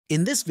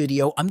In this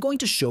video, I'm going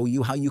to show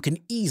you how you can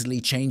easily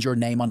change your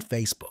name on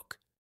Facebook.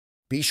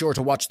 Be sure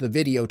to watch the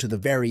video to the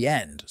very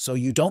end so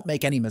you don't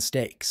make any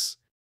mistakes.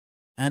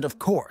 And of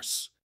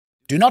course,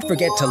 do not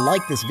forget to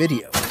like this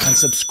video and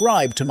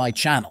subscribe to my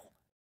channel.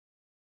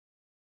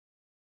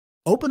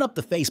 Open up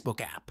the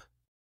Facebook app.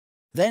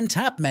 Then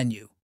tap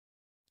Menu.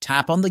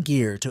 Tap on the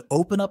gear to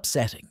open up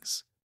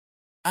Settings.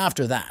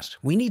 After that,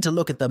 we need to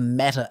look at the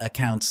Meta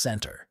Account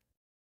Center.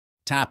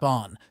 Tap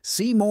on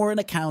See More in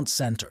Account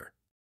Center.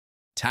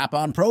 Tap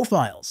on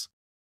Profiles.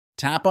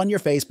 Tap on your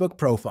Facebook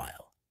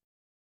profile.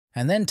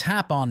 And then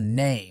tap on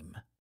Name.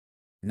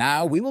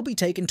 Now we will be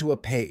taken to a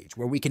page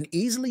where we can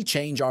easily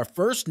change our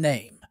first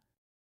name,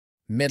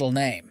 middle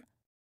name,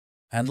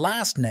 and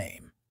last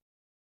name.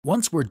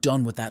 Once we're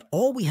done with that,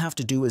 all we have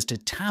to do is to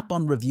tap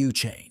on Review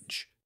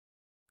Change.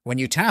 When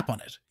you tap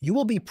on it, you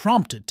will be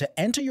prompted to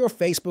enter your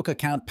Facebook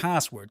account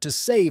password to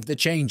save the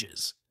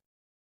changes.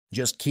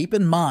 Just keep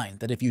in mind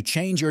that if you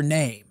change your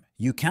name,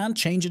 you can't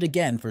change it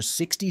again for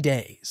 60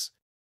 days.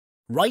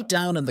 Write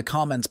down in the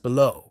comments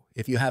below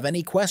if you have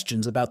any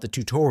questions about the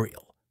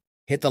tutorial.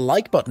 Hit the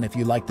like button if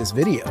you like this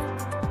video,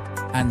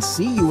 and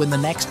see you in the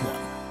next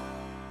one.